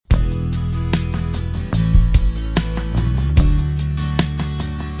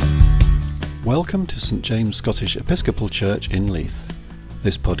Welcome to St James Scottish Episcopal Church in Leith.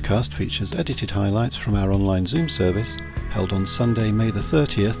 This podcast features edited highlights from our online Zoom service held on Sunday, May the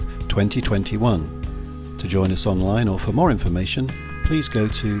 30th, 2021. To join us online or for more information, please go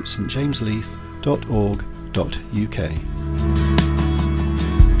to stjamesleith.org.uk.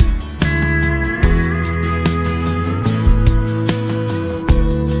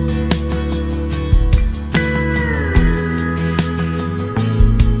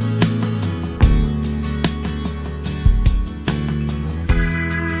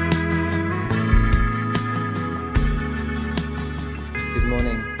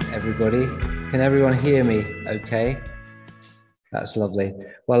 Can everyone hear me okay? That's lovely.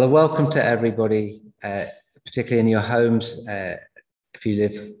 Well, a welcome to everybody, particularly in your homes, if you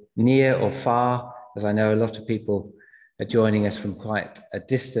live near or far, as I know a lot of people are joining us from quite a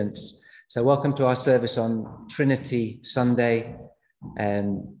distance. So welcome to our service on Trinity Sunday,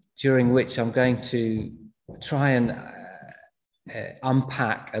 during which I'm going to try and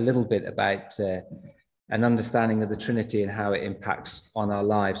unpack a little bit about an understanding of the Trinity and how it impacts on our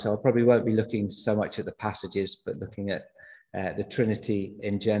lives. So I probably won't be looking so much at the passages, but looking at the Trinity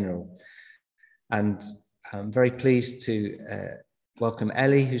in general. And I'm very pleased to welcome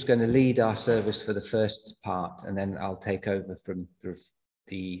Ellie, who's going to lead our service for the first part, and then I'll take over from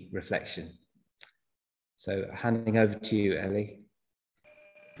the reflection. So handing over to you, Ellie.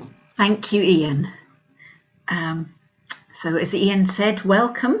 Thank you, Ian. So as Ian said,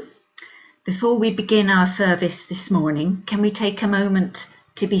 welcome. Before we begin our service this morning, can we take a moment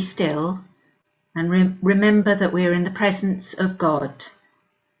to be still and remember that we're in the presence of God,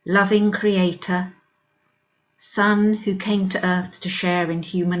 loving Creator, Son who came to earth to share in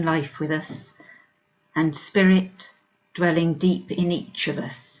human life with us, and Spirit dwelling deep in each of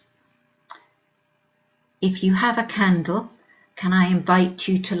us. If you have a candle, can I invite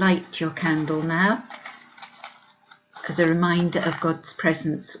you to light your candle now as a reminder of God's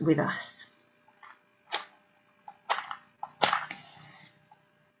presence with us.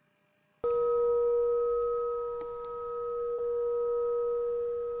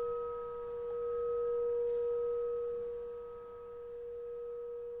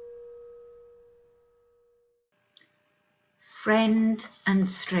 Friend and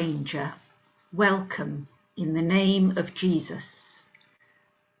stranger, welcome in the name of Jesus.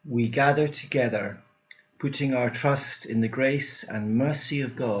 We gather together, putting our trust in the grace and mercy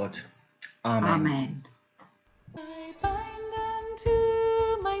of God. Amen. I bind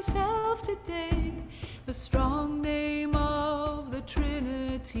unto myself today the strong name of the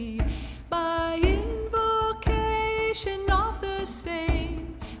Trinity, by invocation of the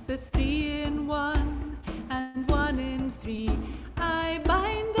same, the three in one and one in three. I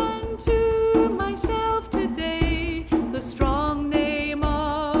bind unto myself today the strong name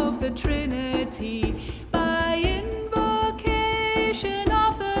of the Trinity, by invocation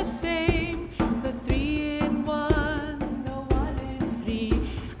of the same, the three in one, the one in three.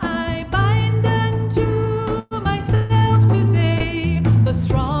 I bind unto myself today the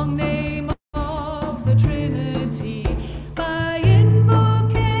strong name of the Trinity, by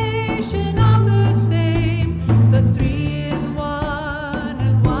invocation of the same, the three in one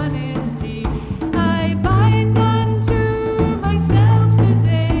and one in three. I bind unto myself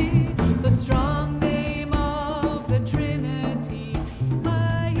today the strong name of the Trinity.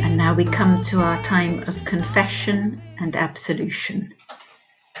 And now we come to our time of confession and absolution.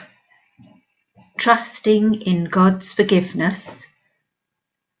 Trusting in God's forgiveness,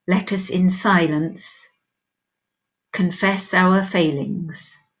 let us in silence confess our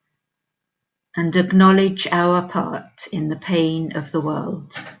failings and acknowledge our part in the pain of the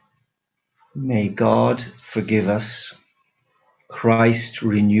world. May God forgive us, Christ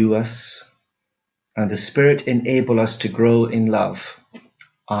renew us, and the Spirit enable us to grow in love.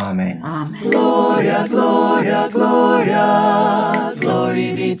 Amen. Amen. Gloria, Gloria, Gloria,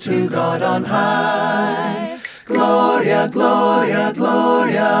 glory be to God on high. Gloria, Gloria,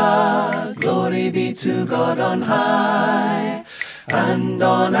 Gloria, glory be to God on high. And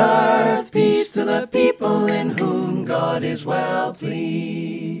on earth peace to the people in whom God is well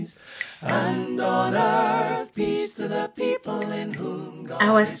pleased. And on earth peace to the people in whom God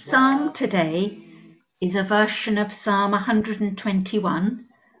Our is psalm today is a version of Psalm 121,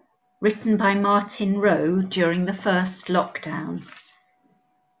 written by Martin Rowe during the first lockdown.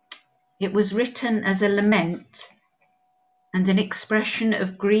 It was written as a lament and an expression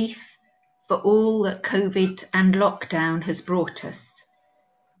of grief for all that COVID and lockdown has brought us.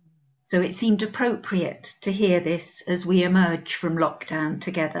 So it seemed appropriate to hear this as we emerge from lockdown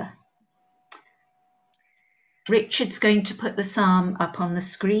together. Richard's going to put the psalm up on the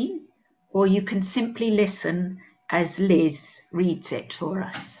screen, or you can simply listen as Liz reads it for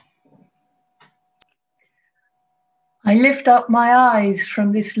us. I lift up my eyes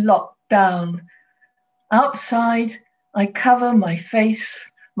from this lockdown. Outside, I cover my face.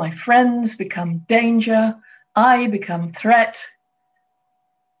 My friends become danger. I become threat.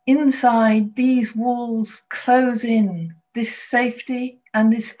 Inside, these walls close in, this safety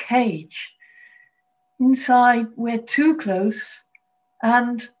and this cage. Inside, we're too close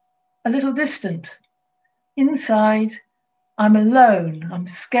and a little distant. Inside, I'm alone, I'm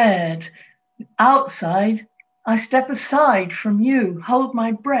scared. Outside, I step aside from you, hold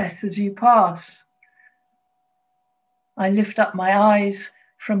my breath as you pass. I lift up my eyes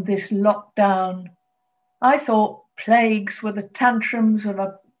from this lockdown. I thought plagues were the tantrums of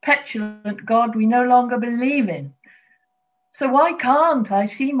a petulant God we no longer believe in. So why can't I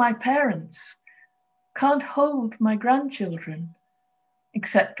see my parents? Can't hold my grandchildren,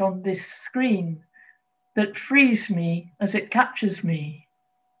 except on this screen that frees me as it captures me.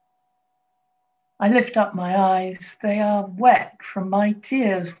 I lift up my eyes, they are wet from my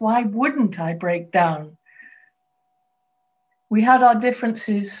tears. Why wouldn't I break down? We had our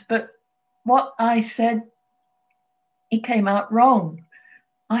differences, but what I said, it came out wrong.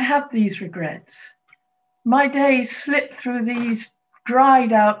 I have these regrets. My days slip through these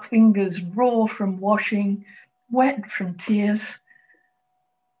dried out fingers, raw from washing, wet from tears.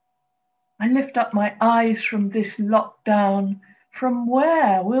 I lift up my eyes from this lockdown. From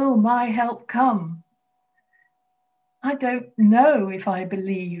where will my help come? I don't know if I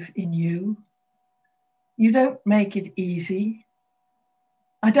believe in you. You don't make it easy.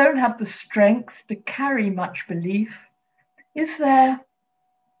 I don't have the strength to carry much belief. Is there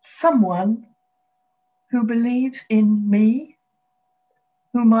someone who believes in me,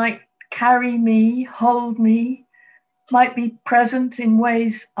 who might carry me, hold me, might be present in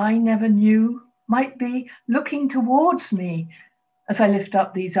ways I never knew, might be looking towards me as I lift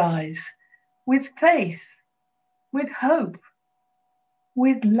up these eyes, with faith, with hope,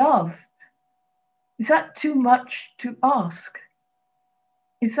 with love? Is that too much to ask?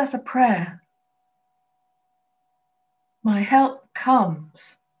 Is that a prayer? My help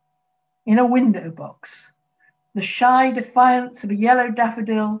comes in a window box, the shy defiance of a yellow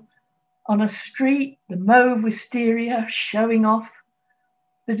daffodil on a street, the mauve wisteria showing off,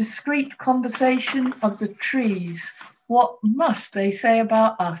 the discreet conversation of the trees. What must they say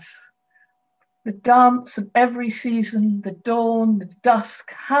about us? The dance of every season, the dawn, the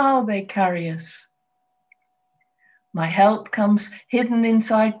dusk, how they carry us. My help comes hidden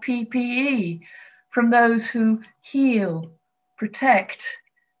inside PPE from those who heal, protect,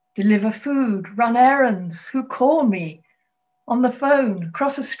 deliver food, run errands, who call me on the phone,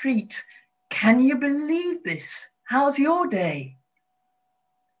 across a street. Can you believe this? How's your day?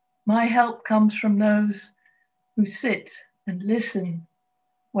 My help comes from those who sit and listen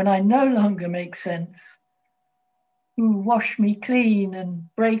when I no longer make sense, who wash me clean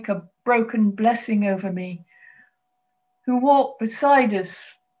and break a broken blessing over me, who walk beside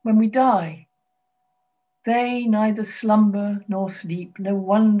us when we die. They neither slumber nor sleep. No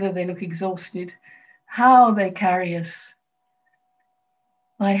wonder they look exhausted. How they carry us.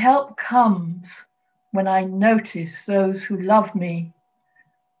 My help comes when I notice those who love me.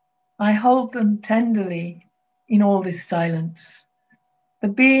 I hold them tenderly in all this silence. The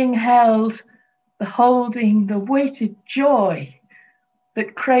being held, the holding, the weighted joy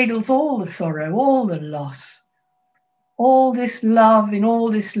that cradles all the sorrow, all the loss, all this love in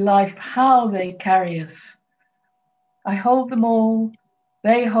all this life, how they carry us. I hold them all,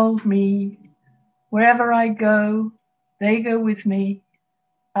 they hold me. Wherever I go, they go with me.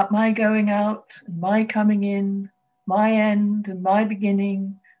 At my going out and my coming in, my end and my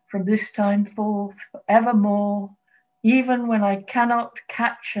beginning, from this time forth, forevermore, even when I cannot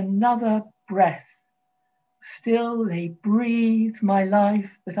catch another breath, still they breathe my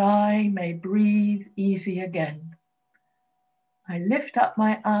life that I may breathe easy again. I lift up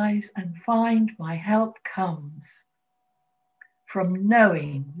my eyes and find my help comes from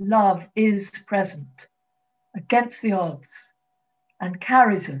knowing love is present against the odds and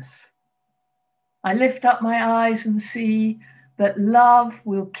carries us. I lift up my eyes and see that love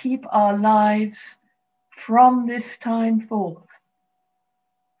will keep our lives from this time forth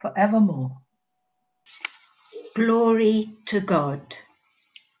forevermore. Glory to God,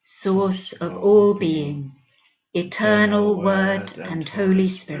 source of all being, eternal Word and Holy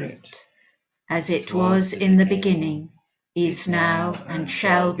Spirit, as it was in the beginning, is now, and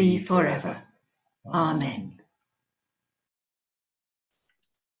shall be forever. Amen.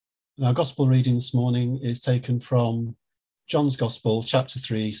 Our Gospel reading this morning is taken from John's Gospel, chapter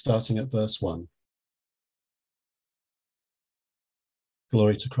 3, starting at verse 1.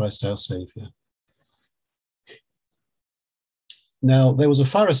 Glory to Christ our Saviour. Now there was a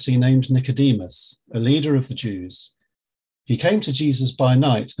Pharisee named Nicodemus, a leader of the Jews. He came to Jesus by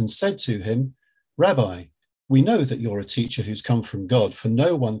night and said to him, "Rabbi, we know that you're a teacher who's come from God, for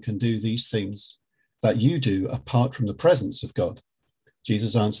no one can do these things that you do apart from the presence of God."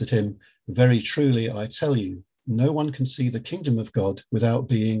 Jesus answered him, "Very truly, I tell you, no one can see the kingdom of God without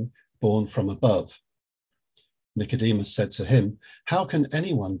being born from above." Nicodemus said to him, "How can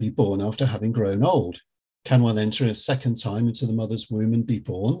anyone be born after having grown old? Can one enter a second time into the mother's womb and be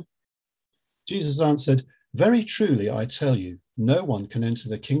born?" Jesus answered, "Very truly, I tell you, no one can enter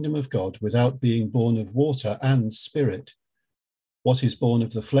the kingdom of God without being born of water and spirit. What is born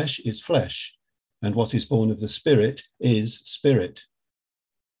of the flesh is flesh, and what is born of the spirit is spirit.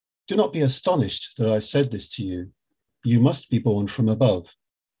 Do not be astonished that I said this to you. You must be born from above.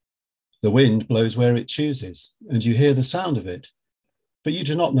 The wind blows where it chooses, and you hear the sound of it, but you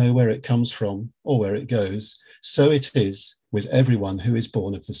do not know where it comes from or where it goes. So it is with everyone who is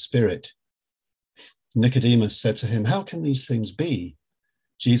born of the Spirit." Nicodemus said to him, "How can these things be?"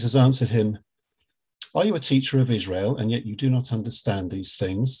 Jesus answered him, "Are you a teacher of Israel, and yet you do not understand these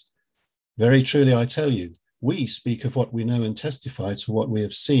things? Very truly, I tell you, we speak of what we know and testify to what we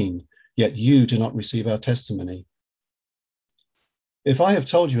have seen, yet you do not receive our testimony. If I have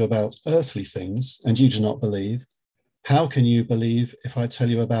told you about earthly things and you do not believe, how can you believe if I tell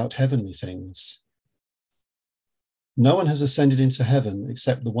you about heavenly things? No one has ascended into heaven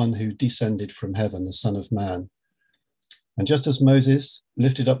except the one who descended from heaven, the Son of Man. And just as Moses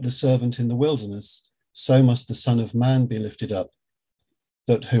lifted up the servant in the wilderness, so must the Son of Man be lifted up,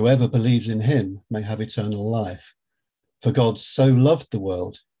 that whoever believes in him may have eternal life. For God so loved the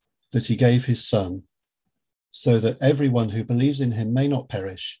world that he gave his Son, so that everyone who believes in him may not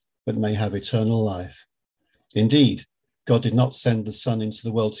perish, but may have eternal life. Indeed, God did not send the Son into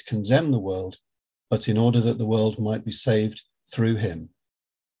the world to condemn the world, but in order that the world might be saved through him.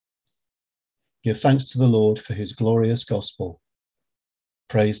 Give thanks to the Lord for his glorious gospel.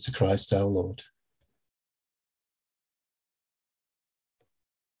 Praise to Christ our Lord.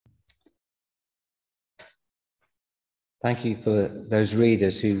 Thank you for those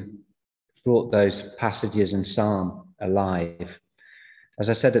readers who brought those passages and Psalm alive. As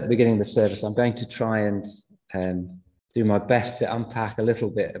I said at the beginning of the service, I'm going to try and do my best to unpack a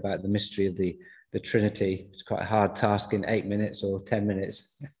little bit about the mystery of the Trinity. It's quite a hard task in 8 minutes or 10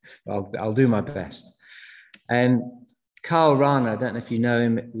 minutes. I'll do my best. Karl Rahner, I don't know if you know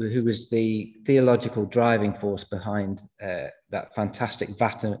him, who was the theological driving force behind that fantastic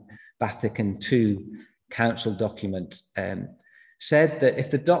Vatican II Council document, said that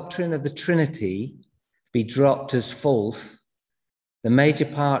if the doctrine of the Trinity be dropped as false, the major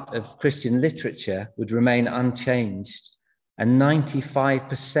part of Christian literature would remain unchanged, and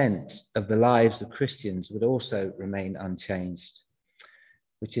 95% of the lives of Christians would also remain unchanged,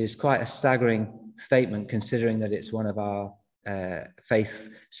 which is quite a staggering statement considering that it's one of our faith's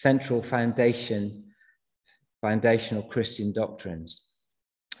central foundational Christian doctrines,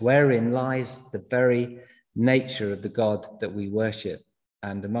 wherein lies the very nature of the God that we worship.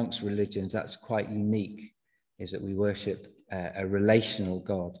 And amongst religions, that's quite unique, is that we worship a relational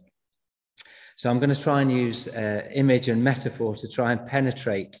God. So I'm going to try and use image and metaphor to try and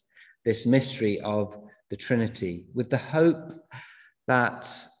penetrate this mystery of the Trinity, with the hope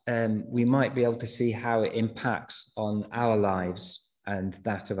that we might be able to see how it impacts on our lives and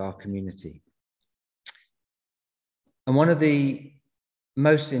that of our community. And one of the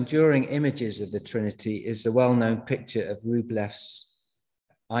most enduring images of the Trinity is the well-known picture of Rublev's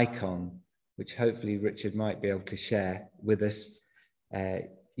icon, which hopefully Richard might be able to share with us.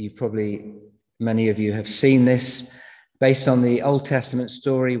 Many of you have seen this, based on the Old Testament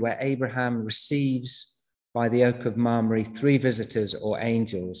story where Abraham receives by the Oak of Mamre 3 visitors or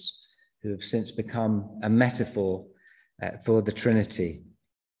angels who have since become a metaphor for the Trinity.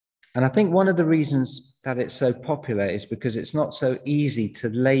 And I think one of the reasons that it's so popular is because it's not so easy to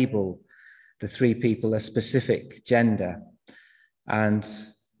label the 3 people a specific gender. And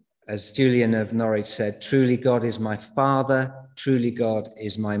as Julian of Norwich said, truly God is my father, truly God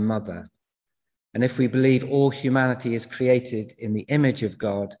is my mother. And if we believe all humanity is created in the image of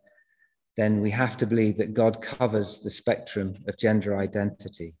God, then we have to believe that God covers the spectrum of gender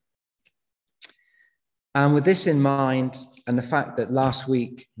identity. And with this in mind, and the fact that last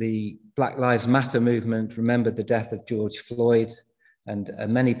week the Black Lives Matter movement remembered the death of George Floyd, and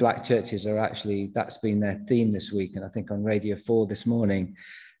many black churches are actually, that's been their theme this week. And I think on Radio 4 this morning,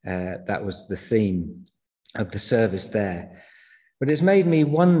 that was the theme. of the service there. But it's made me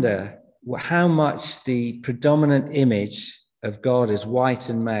wonder how much the predominant image of God as white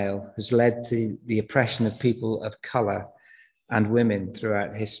and male has led to the oppression of people of colour and women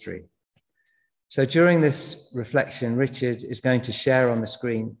throughout history. So during this reflection, Richard is going to share on the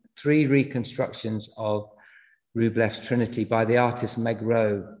screen 3 reconstructions of Rublev's Trinity by the artist Meg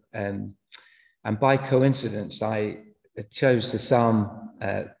Rowe. And by coincidence, I chose the psalm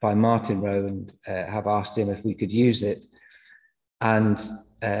by Martin Rowe and have asked him if we could use it, and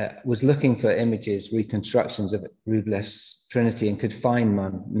was looking for images, reconstructions of Rublev's Trinity, and could find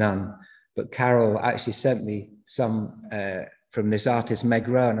none. But Carol actually sent me some from this artist Meg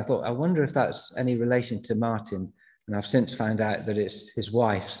Rowe, and I thought, I wonder if that's any relation to Martin. And I've since found out that it's his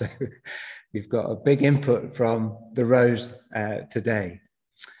wife. So we've got a big input from the Rose today.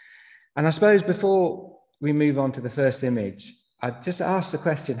 And I suppose before we move on to the first image, I'd just ask the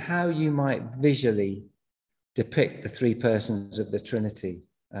question how you might visually depict the 3 persons of the Trinity.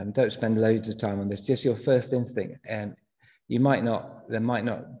 Don't spend loads of time on this, just your first instinct. And there might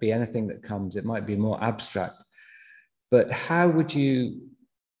not be anything that comes, it might be more abstract. But how would you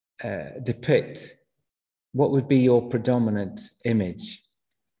depict, what would be your predominant image?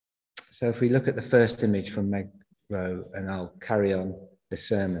 So if we look at the first image from Meg Rowe, and I'll carry on the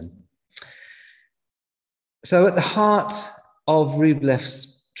sermon. So at the heart of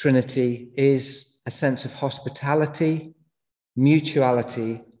Rublev's Trinity is a sense of hospitality,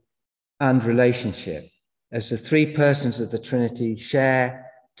 mutuality, and relationship, as the 3 persons of the Trinity share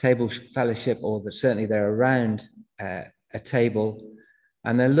table fellowship, or that certainly they're around a table,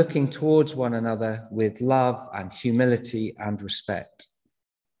 and they're looking towards one another with love and humility and respect.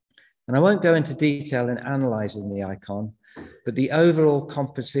 And I won't go into detail in analysing the icon, but the overall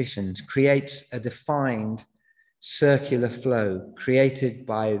composition creates a defined circular flow created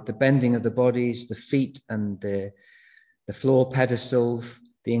by the bending of the bodies, the feet and the floor pedestals,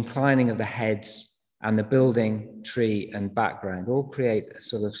 the inclining of the heads, and the building, tree and background all create a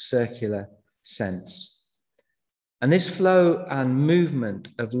sort of circular sense. And this flow and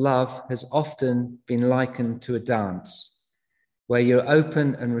movement of love has often been likened to a dance, where you're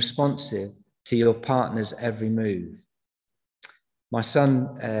open and responsive to your partner's every move. My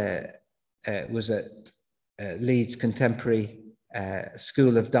son was at Leeds Contemporary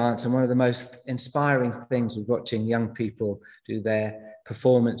School of Dance, and one of the most inspiring things was watching young people do their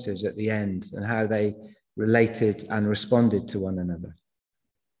performances at the end and how they related and responded to one another.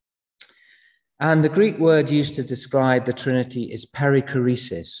 And the Greek word used to describe the Trinity is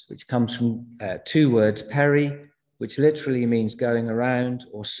perichoresis, which comes from 2 words, peri, which literally means going around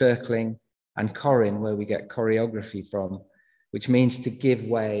or circling, and chorin, where we get choreography from, which means to give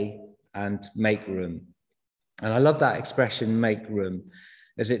way and make room. And I love that expression, make room,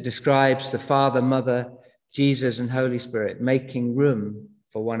 as it describes the Father, Mother, Jesus, and Holy Spirit making room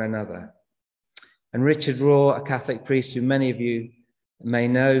for one another. And Richard Rohr, a Catholic priest who many of you may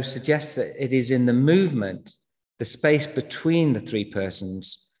know, suggests that it is in the movement, the space between the 3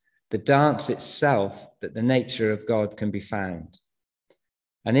 persons, the dance itself, that the nature of God can be found.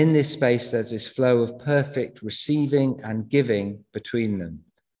 And in this space, there's this flow of perfect receiving and giving between them,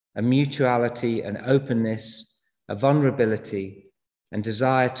 a mutuality, an openness, a vulnerability, and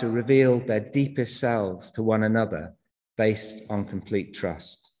desire to reveal their deepest selves to one another based on complete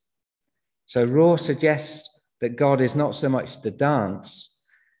trust. So Rohr suggests that God is not so much the dance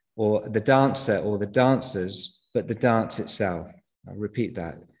or the dancer or the dancers, but the dance itself. I'll repeat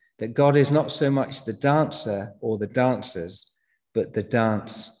that God is not so much the dancer or the dancers, but the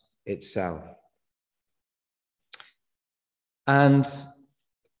dance itself. And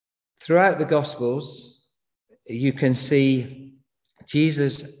throughout the Gospels, you can see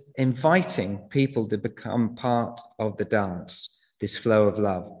Jesus inviting people to become part of the dance, this flow of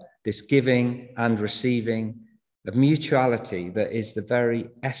love, this giving and receiving, of mutuality that is the very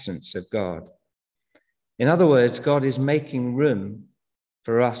essence of God. In other words, God is making room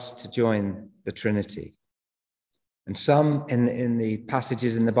for us to join the Trinity. And some in the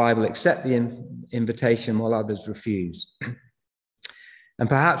passages in the Bible accept the invitation while others refuse. And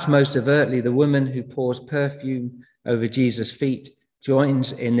perhaps most overtly, the woman who pours perfume over Jesus' feet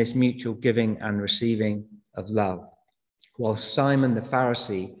joins in this mutual giving and receiving of love, while Simon the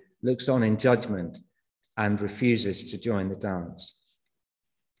Pharisee looks on in judgment and refuses to join the dance.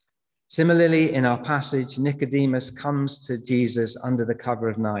 Similarly, in our passage, Nicodemus comes to Jesus under the cover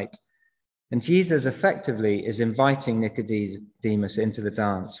of night, and Jesus effectively is inviting Nicodemus into the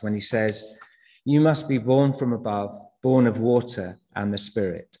dance when he says, "You must be born from above, born of water and the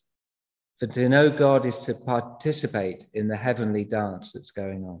Spirit. For to know God is to participate in the heavenly dance that's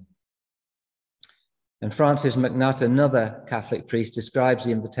going on." And Francis MacNutt, another Catholic priest, describes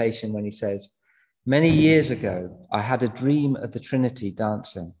the invitation when he says, "Many years ago, I had a dream of the Trinity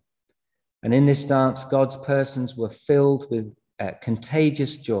dancing. And in this dance, God's persons were filled with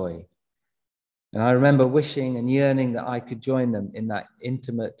contagious joy. And I remember wishing and yearning that I could join them in that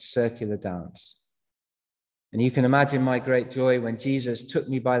intimate circular dance. And you can imagine my great joy when Jesus took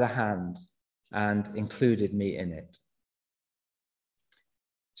me by the hand and included me in it."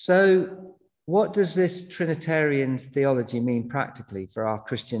 So, what does this Trinitarian theology mean practically for our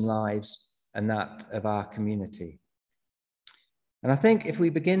Christian lives and that of our community? And I think if we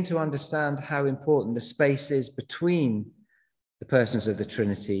begin to understand how important the space is between the persons of the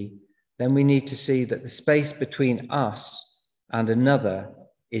Trinity, then we need to see that the space between us and another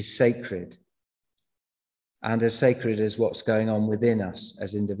is sacred, and as sacred as what's going on within us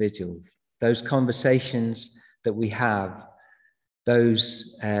as individuals. Those conversations that we have,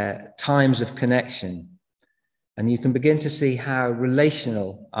 those times of connection, and you can begin to see how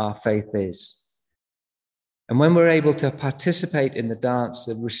relational our faith is. And when we're able to participate in the dance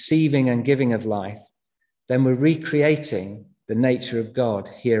of receiving and giving of life, then we're recreating the nature of God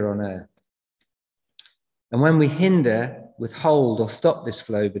here on earth. And when we hinder, withhold, or stop this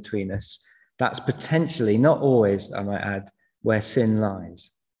flow between us, that's potentially, not always, I might add, where sin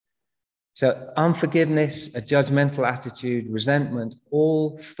lies. So unforgiveness, a judgmental attitude, resentment,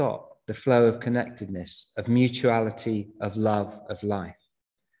 all stop the flow of connectedness, of mutuality, of love, of life.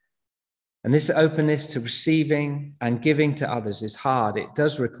 And this openness to receiving and giving to others is hard. It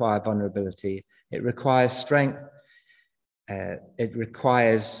does require vulnerability. It requires strength. It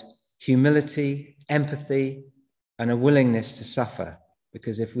requires humility, empathy, and a willingness to suffer.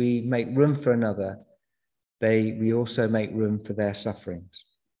 Because if we make room for another, we also make room for their sufferings.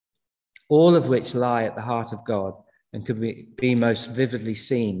 All of which lie at the heart of God and could be most vividly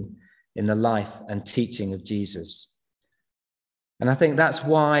seen in the life and teaching of Jesus. And I think that's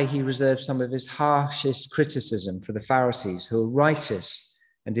why he reserved some of his harshest criticism for the Pharisees, who were righteous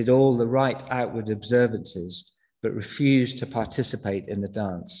and did all the right outward observances, but refused to participate in the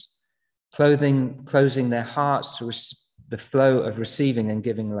dance, closing their hearts to the flow of receiving and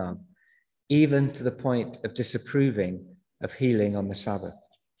giving love, even to the point of disapproving of healing on the Sabbath.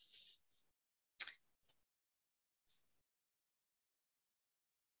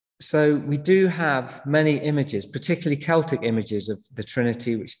 So we do have many images, particularly Celtic images of the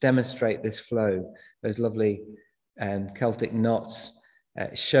Trinity, which demonstrate this flow. Those lovely Celtic knots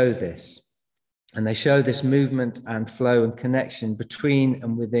show this. And they show this movement and flow and connection between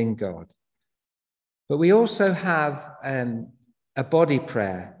and within God. But we also have a body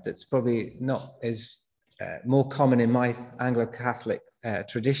prayer that's probably not as more common in my Anglo-Catholic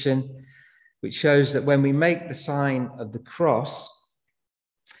tradition, which shows that when we make the sign of the cross,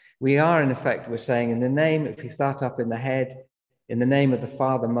 we are, in effect, we're saying, in the name, if we start up in the head, in the name of the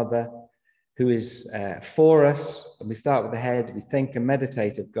Father, Mother, who is for us, and we start with the head, we think and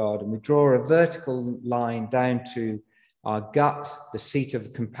meditate of God, and we draw a vertical line down to our gut, the seat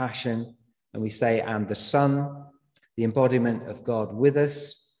of compassion, and we say, and the Son, the embodiment of God with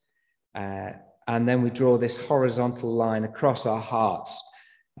us, and then we draw this horizontal line across our hearts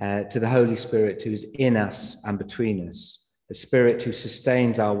to the Holy Spirit who's in us and between us. The Spirit who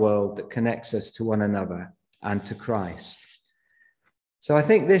sustains our world, that connects us to one another and to Christ. So I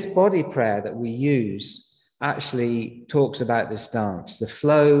think this body prayer that we use actually talks about this dance, the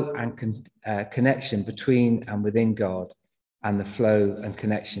flow and connection between and within God, and the flow and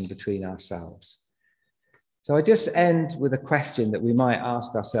connection between ourselves. So I just end with a question that we might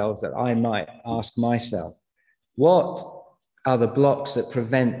ask ourselves, that I might ask myself. What are the blocks that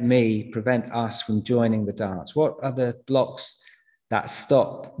prevent us from joining the dance? What are the blocks that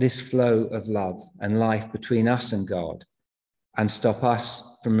stop this flow of love and life between us and God, and stop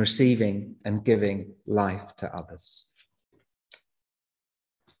us from receiving and giving life to others?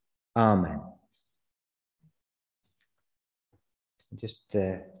 Amen. Just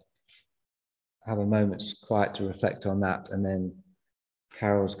have a moment's quiet to reflect on that, and then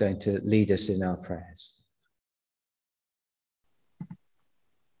Carol's going to lead us in our prayers.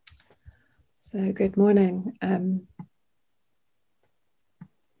 So good morning.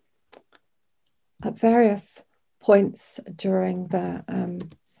 At various points during the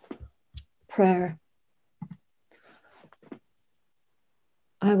prayer,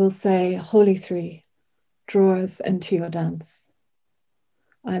 I will say, Holy Three, draw us into your dance.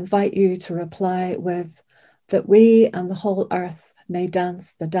 I invite you to reply with, that we and the whole earth may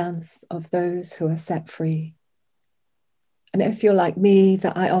dance the dance of those who are set free. And if you're like me,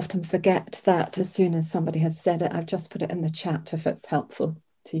 that I often forget that as soon as somebody has said it, I've just put it in the chat if it's helpful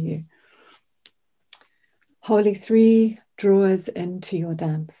to you. Holy Three, draw us into your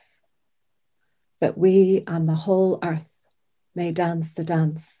dance, that we and the whole earth may dance the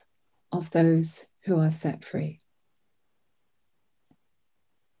dance of those who are set free.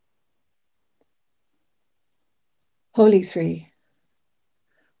 Holy Three,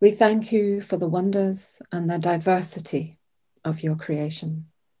 we thank you for the wonders and the diversity of your creation,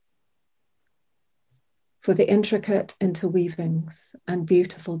 for the intricate interweavings and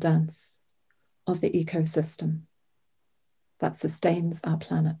beautiful dance of the ecosystem that sustains our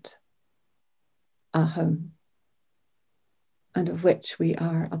planet, our home, and of which we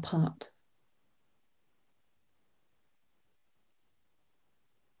are a part.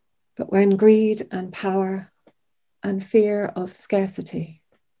 But when greed and power and fear of scarcity,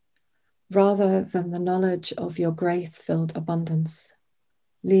 rather than the knowledge of your grace-filled abundance,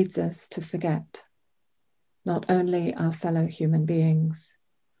 leads us to forget not only our fellow human beings,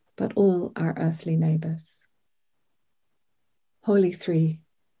 but all our earthly neighbors. Holy Three,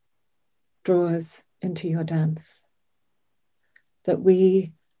 draw us into your dance, that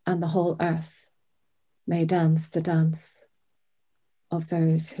we and the whole earth may dance the dance of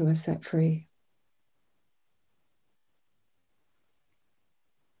those who are set free.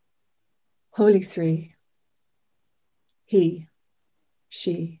 Holy Three, he,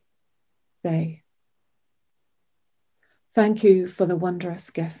 she, they. Thank you for the wondrous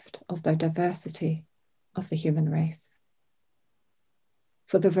gift of the diversity of the human race,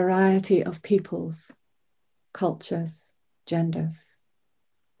 for the variety of peoples, cultures, genders,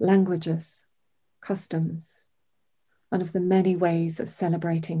 languages, customs, and of the many ways of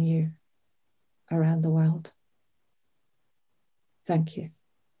celebrating you around the world. Thank you.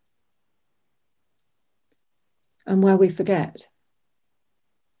 And where we forget,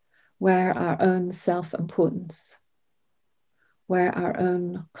 where our own self-importance, where our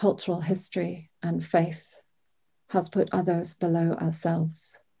own cultural history and faith has put others below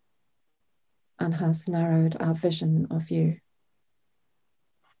ourselves and has narrowed our vision of you,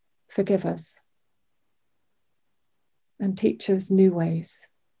 forgive us and teach us new ways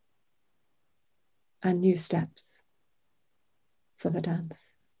and new steps for the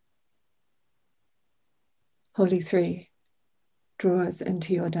dance. Holy Three, draw us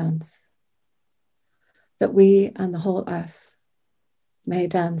into your dance, that we and the whole earth may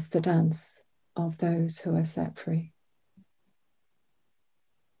dance the dance of those who are set free.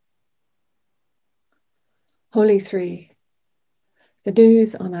 Holy Three, the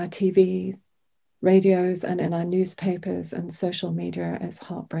news on our TVs, radios, and in our newspapers and social media is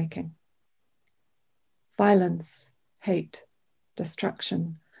heartbreaking. Violence, hate,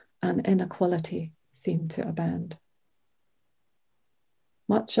 destruction, and inequality seem to abound.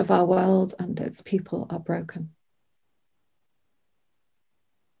 Much of our world and its people are broken.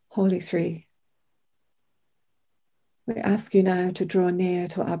 Holy Three, we ask you now to draw near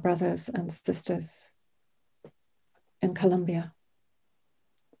to our brothers and sisters in Colombia,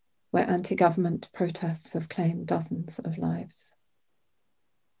 where anti-government protests have claimed dozens of lives.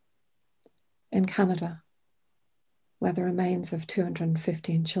 In Canada, where the remains of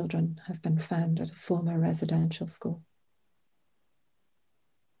 215 children have been found at a former residential school.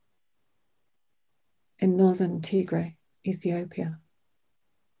 In northern Tigray, Ethiopia,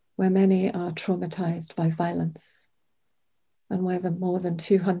 where many are traumatized by violence and where more than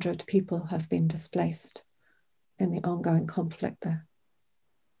 200 people have been displaced in the ongoing conflict there.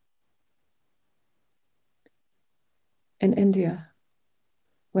 In India,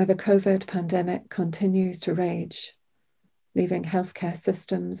 where the COVID pandemic continues to rage, leaving healthcare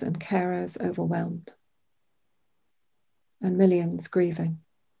systems and carers overwhelmed, and millions grieving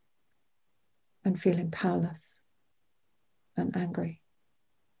and feeling powerless and angry.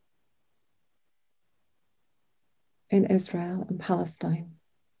 In Israel and Palestine,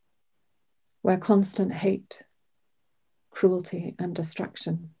 where constant hate, cruelty, and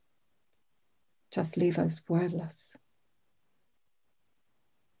destruction just leave us wordless.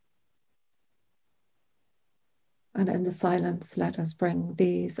 And in the silence, let us bring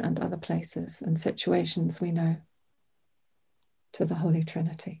these and other places and situations we know to the Holy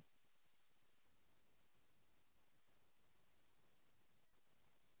Trinity.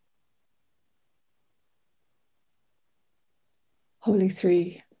 Holy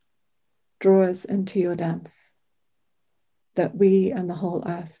Three, draw us into your dance, that we and the whole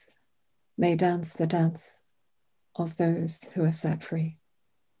earth may dance the dance of those who are set free.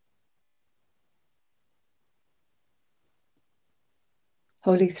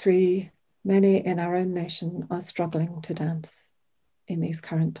 Holy Three, many in our own nation are struggling to dance in these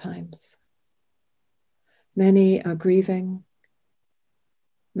current times. Many are grieving,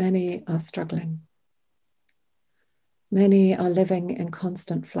 many are struggling, Many are living in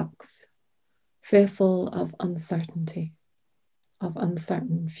constant flux, fearful of uncertainty, of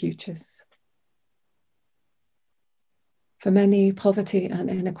uncertain futures. For many, poverty and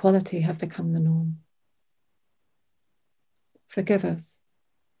inequality have become the norm. Forgive us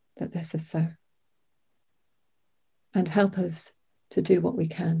that this is so, and help us to do what we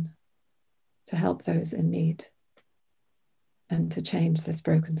can to help those in need and to change this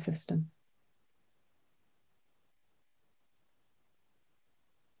broken system.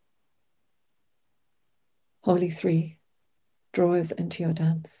 Holy Three, draw us into your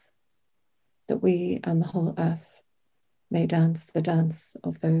dance, that we and the whole earth may dance the dance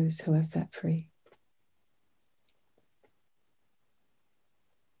of those who are set free.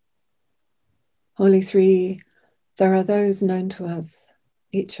 Holy Three, there are those known to us,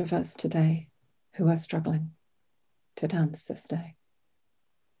 each of us today, who are struggling to dance this day.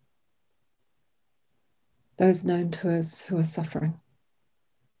 Those known to us who are suffering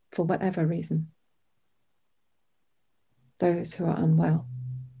for whatever reason. Those who are unwell,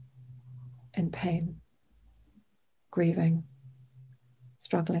 in pain, grieving,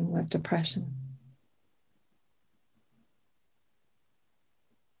 struggling with depression.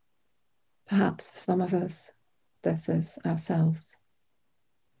 Perhaps for some of us, this is ourselves.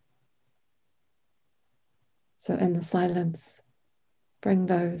 So in the silence, bring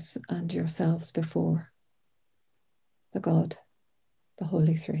those and yourselves before the God, the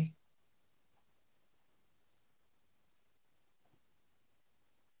Holy Three.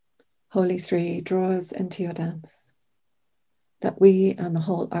 Holy Three, draw us into your dance, that we and the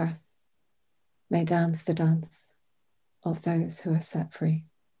whole earth may dance the dance of those who are set free.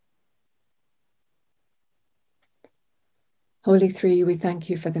 Holy Three, we thank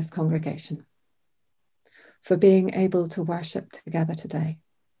you for this congregation, for being able to worship together today.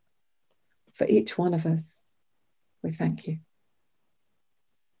 For each one of us, we thank you.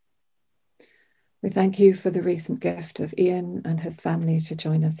 We thank you for the recent gift of Ian and his family to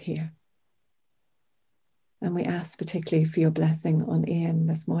join us here. And we ask particularly for your blessing on Ian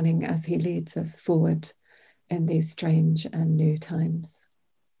this morning as he leads us forward in these strange and new times.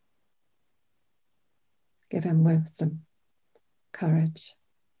 Give him wisdom, courage,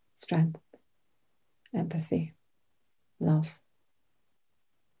 strength, empathy, love.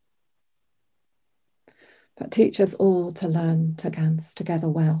 But teach us all to learn to dance together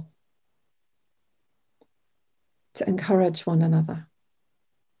well, to encourage one another,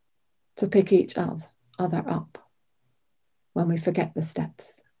 to pick each other up when we forget the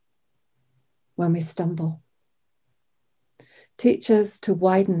steps, when we stumble. Teach us to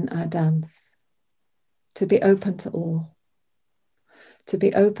widen our dance, to be open to all, to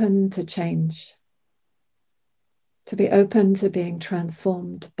be open to change, to be open to being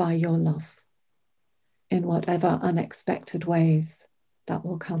transformed by your love in whatever unexpected ways that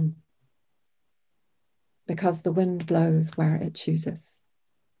will come, because the wind blows where it chooses.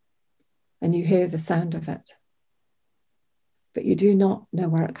 And you hear the sound of it, but you do not know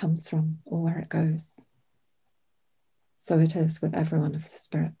where it comes from or where it goes. So it is with everyone of the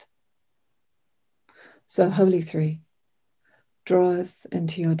Spirit. So Holy Three, draw us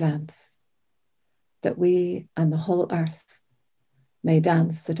into your dance, that we and the whole earth may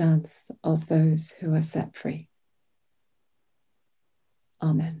dance the dance of those who are set free.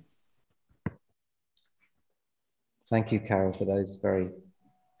 Amen. Thank you, Carol, for those very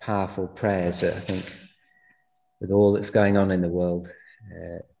powerful prayers that I think, with all that's going on in the world,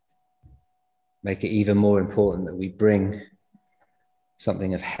 make it even more important that we bring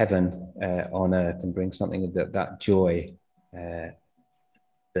something of heaven on earth and bring something of that joy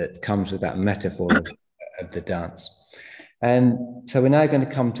that comes with that metaphor of the dance. So we're now going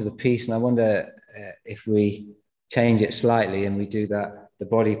to come to the piece, and I wonder if we change it slightly and we do that, the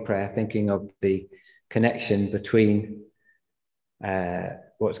body prayer, thinking of the connection between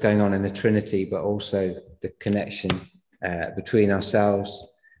what's going on in the Trinity, but also the connection between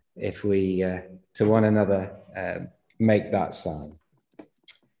ourselves, if we to one another make that sign.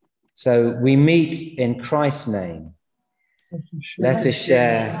 So we meet in Christ's name. Let us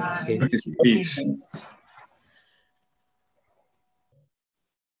share his peace.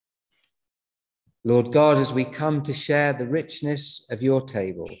 Lord God, as we come to share the richness of your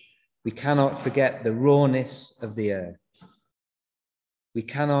table, we cannot forget the rawness of the earth. We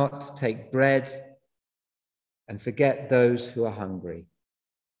cannot take bread and forget those who are hungry.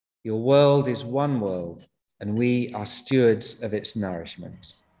 Your world is one world, and we are stewards of its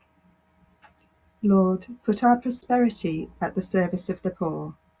nourishment. Lord, put our prosperity at the service of the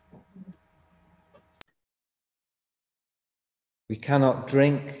poor. We cannot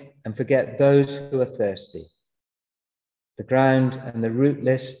drink and forget those who are thirsty. The ground and the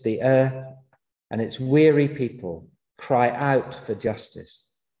rootless, the earth and its weary people cry out for justice.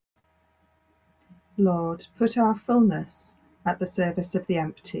 Lord, put our fullness at the service of the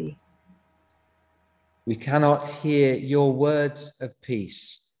empty. We cannot hear your words of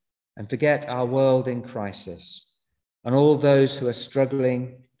peace and forget our world in crisis and all those who are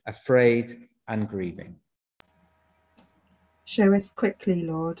struggling, afraid, and grieving. Show us quickly,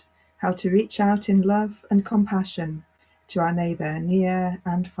 Lord, how to reach out in love and compassion to our neighbour near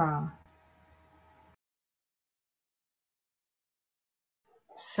and far.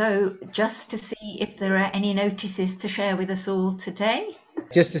 So, just to see if there are any notices to share with us all today.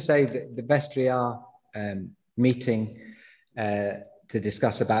 Just to say that the vestry are meeting to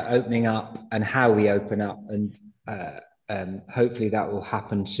discuss about opening up and how we open up, and hopefully that will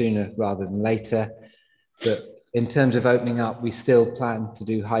happen sooner rather than later. But in terms of opening up, we still plan to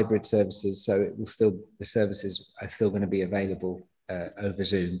do hybrid services, so it will still, the services are still going to be available over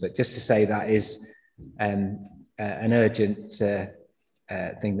Zoom. But just to say that is an urgent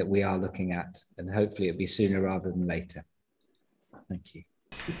thing that we are looking at, and hopefully it'll be sooner rather than later. Thank you.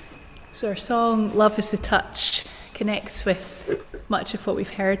 So our song Love is the Touch connects with much of what we've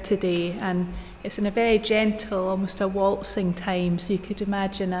heard today, and it's in a very gentle, almost a waltzing time, so you could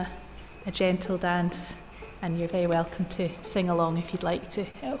imagine a gentle dance, and you're very welcome to sing along if you'd like to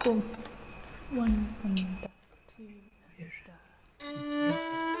at home. One, two, da.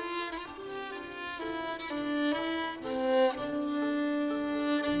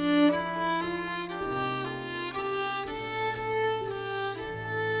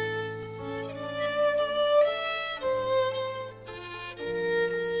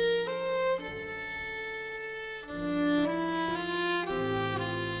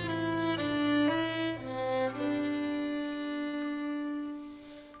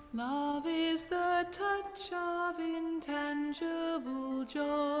 Love is the touch of intangible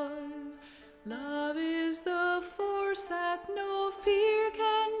joy. Love is the force that no fear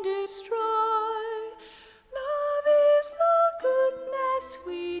can destroy. Love is the goodness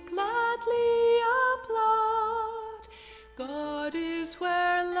we gladly applaud. God is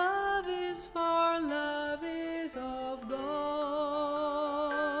where love is, for love is of God.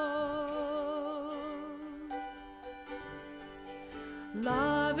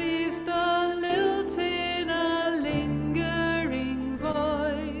 Love is the lilt in a lingering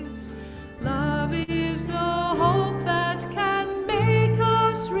voice. Love is the hope that can make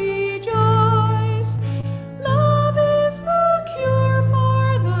us rejoice. Love is the cure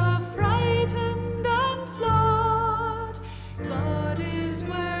for the frightened and flawed. God is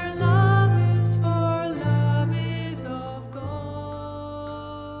where love is, for love is of God.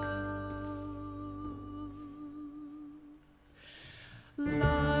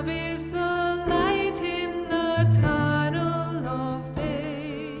 Love is the light in the time.